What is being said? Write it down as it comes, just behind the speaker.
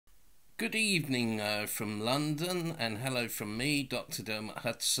Good evening from London, and hello from me, Dr. Dermot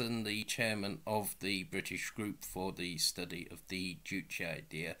Hudson, the chairman of the British Group for the Study of the Juche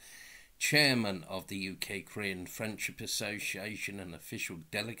Idea, chairman of the UK Korean Friendship Association and official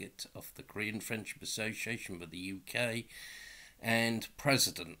delegate of the Korean Friendship Association for the UK, and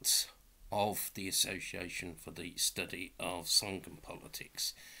president of the Association for the Study of Songun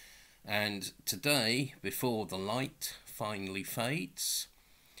Politics. And today, before the light finally fades,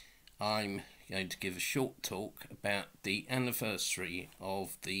 I'm going to give a short talk about the anniversary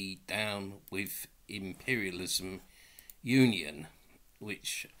of the Down With Imperialism Union,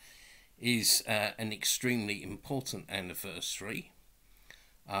 which is an extremely important anniversary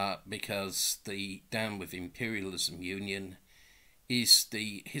because the Down With Imperialism Union is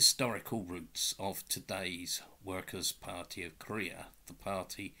the historical roots of today's Workers' Party of Korea, the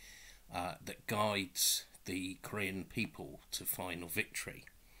party that guides the Korean people to final victory.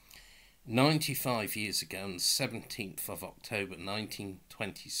 95 years ago, on the 17th of October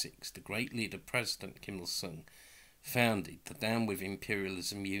 1926, the great leader President Kim Il-sung founded the Down With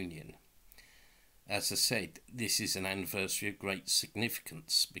Imperialism Union. As I said, this is an anniversary of great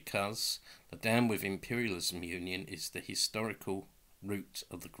significance because the Down With Imperialism Union is the historical root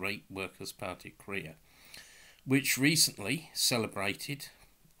of the Great Workers' Party of Korea, which recently celebrated,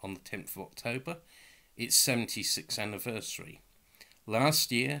 on the 10th of October, its 76th anniversary.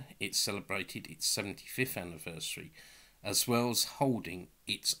 Last year, it celebrated its 75th anniversary, as well as holding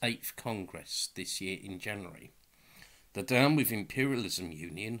its 8th Congress this year in January. The Down With Imperialism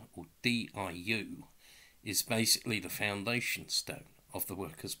Union, or DIU, is basically the foundation stone of the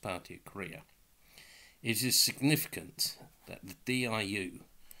Workers' Party of Korea. It is significant that the DIU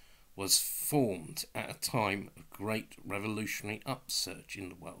was formed at a time of great revolutionary upsurge in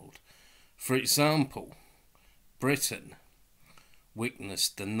the world. For example, Britain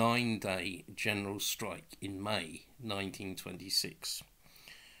witnessed the 9-day general strike in May 1926.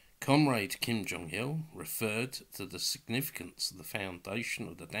 Comrade Kim Jong-il referred to the significance of the foundation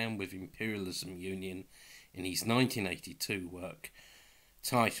of the Down With Imperialism Union in his 1982 work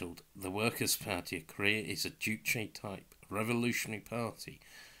titled "The Workers' Party of Korea is a Juche-type revolutionary party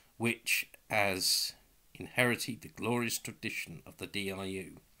which has inherited the glorious tradition of the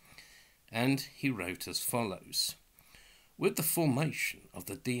DIU." And he wrote as follows: "With the formation of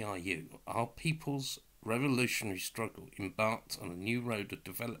the DIU, our people's revolutionary struggle embarked on a new road of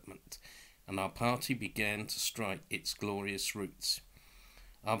development, and our party began to strike its glorious roots.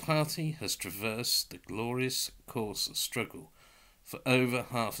 Our party has traversed the glorious course of struggle for over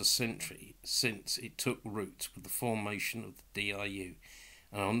half a century since it took root with the formation of the DIU,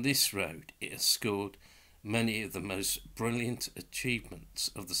 and on this road it has scored many of the most brilliant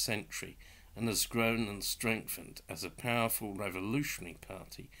achievements of the century, and has grown and strengthened as a powerful revolutionary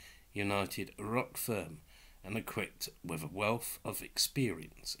party, united, rock firm, and equipped with a wealth of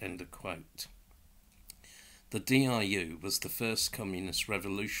experience." End of quote. The DIU was the first communist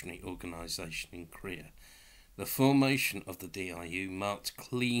revolutionary organisation in Korea. The formation of the DIU marked a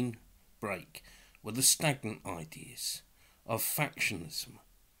clean break with the stagnant ideas of factionalism,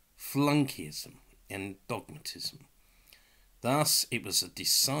 flunkyism, and dogmatism. Thus, it was a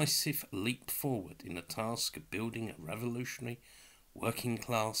decisive leap forward in the task of building a revolutionary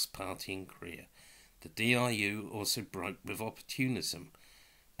working-class party in Korea. The DIU also broke with opportunism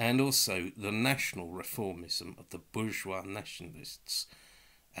and also the national reformism of the bourgeois nationalists,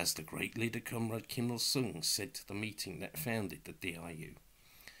 as the great leader Comrade Kim Il-sung said to the meeting that founded the DIU.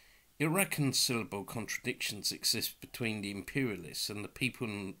 "Irreconcilable contradictions exist between the imperialists and the people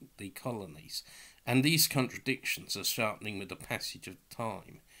in the colonies, and these contradictions are sharpening with the passage of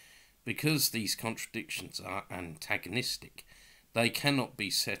time. Because these contradictions are antagonistic, they cannot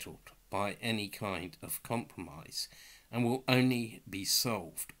be settled by any kind of compromise, and will only be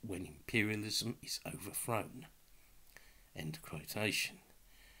solved when imperialism is overthrown." End quotation.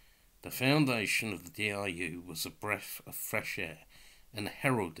 The foundation of the DIU was a breath of fresh air and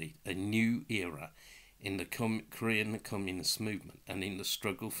heralded a new era in the Korean Communist movement and in the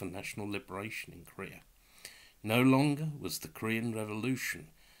struggle for national liberation in Korea. No longer was the Korean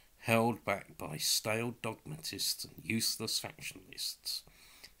Revolution held back by stale dogmatists and useless factionalists.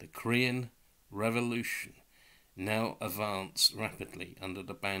 The Korean Revolution now advanced rapidly under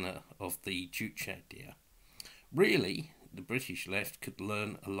the banner of the Juche Idea. Really, the British left could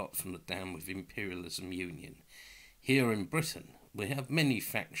learn a lot from the Down With Imperialism Union. Here in Britain, we have many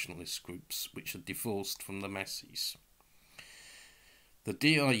factionalist groups which are divorced from the masses. The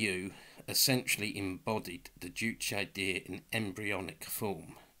DIU essentially embodied the Juche Idea in embryonic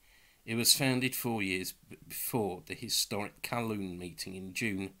form. It was founded 4 years before the historic Kowloon meeting in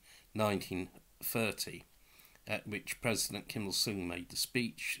June 1930, at which President Kim Il-sung made the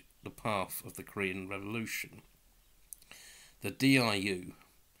speech, The Path of the Korean Revolution. The DIU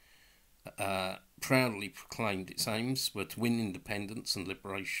proudly proclaimed its aims were to win independence and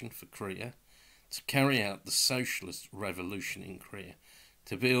liberation for Korea, to carry out the socialist revolution in Korea,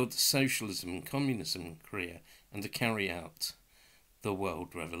 to build socialism and communism in Korea, and to carry out the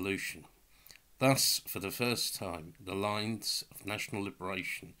world revolution. Thus, for the first time, the lines of national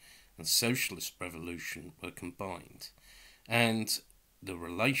liberation and socialist revolution were combined, and the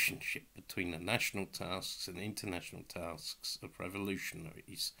relationship between the national tasks and international tasks of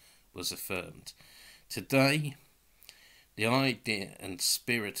revolutionaries was affirmed. Today, the idea and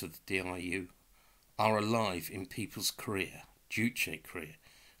spirit of the DIU are alive in people's Korea, Juche Korea,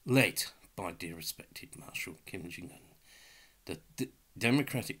 led by dear respected Marshal Kim Jong-un. The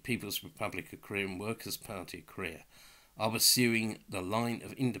Democratic People's Republic of Korea and Workers' Party of Korea are pursuing the line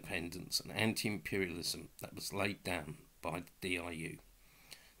of independence and anti-imperialism that was laid down by the DIU.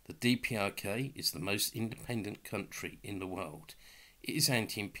 The DPRK is the most independent country in the world. It is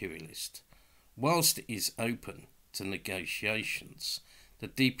anti-imperialist. Whilst it is open to negotiations, the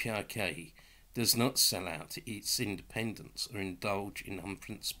DPRK does not sell out its independence or indulge in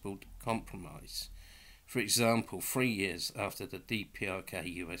unprincipled compromise. For example, 3 years after the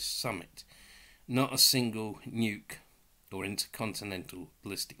DPRK-US summit, not a single nuke or intercontinental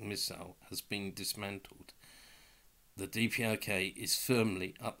ballistic missile has been dismantled. The DPRK is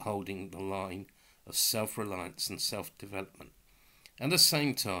firmly upholding the line of self-reliance and self-development. At the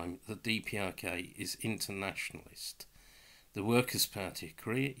same time, the DPRK is internationalist. The Workers' Party of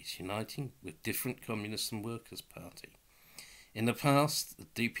Korea is uniting with different Communist and Workers' Party. In the past, the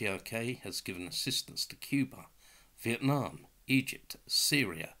DPRK has given assistance to Cuba, Vietnam, Egypt,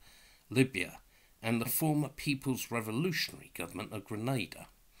 Syria, Libya, and the former People's Revolutionary Government of Grenada.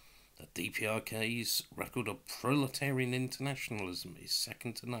 The DPRK's record of proletarian internationalism is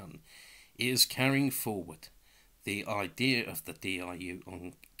second to none. It is carrying forward the idea of the DIU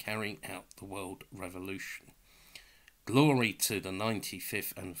on carrying out the world revolution. Glory to the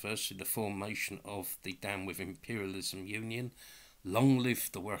 95th anniversary of the formation of the Down With Imperialism Union. Long live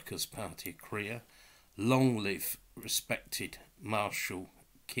the Workers' Party of Korea. Long live respected Marshal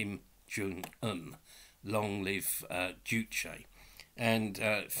Kim Jong-un. Long live Juche. And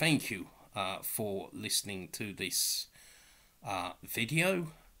thank you for listening to this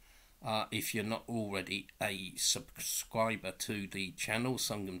video. If you're not already a subscriber to the channel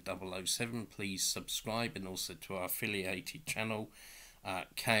Songun 007, please subscribe, and also to our affiliated channel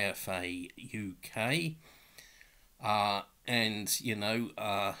KFA UK. And you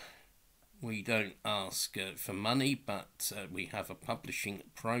know, we don't ask for money, but we have a publishing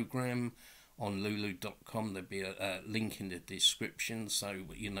program on lulu.com. There'll be a link in the description, so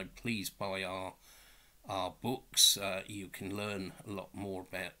you know, please buy our books. You can learn a lot more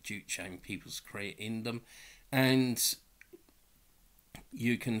about Juche and People's Korea in them, and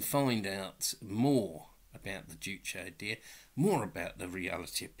you can find out more about the Juche Idea, more about the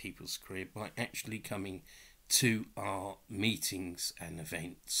reality of People's Korea by actually coming to our meetings and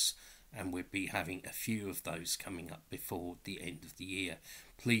events, and we'll be having a few of those coming up before the end of the year.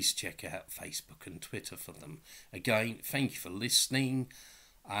 Please check out Facebook and Twitter for them. Again, thank you for listening,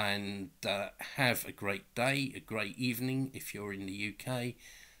 and have a great day, a great evening if you're in the UK,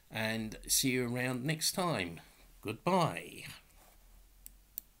 and see you around next time. Goodbye.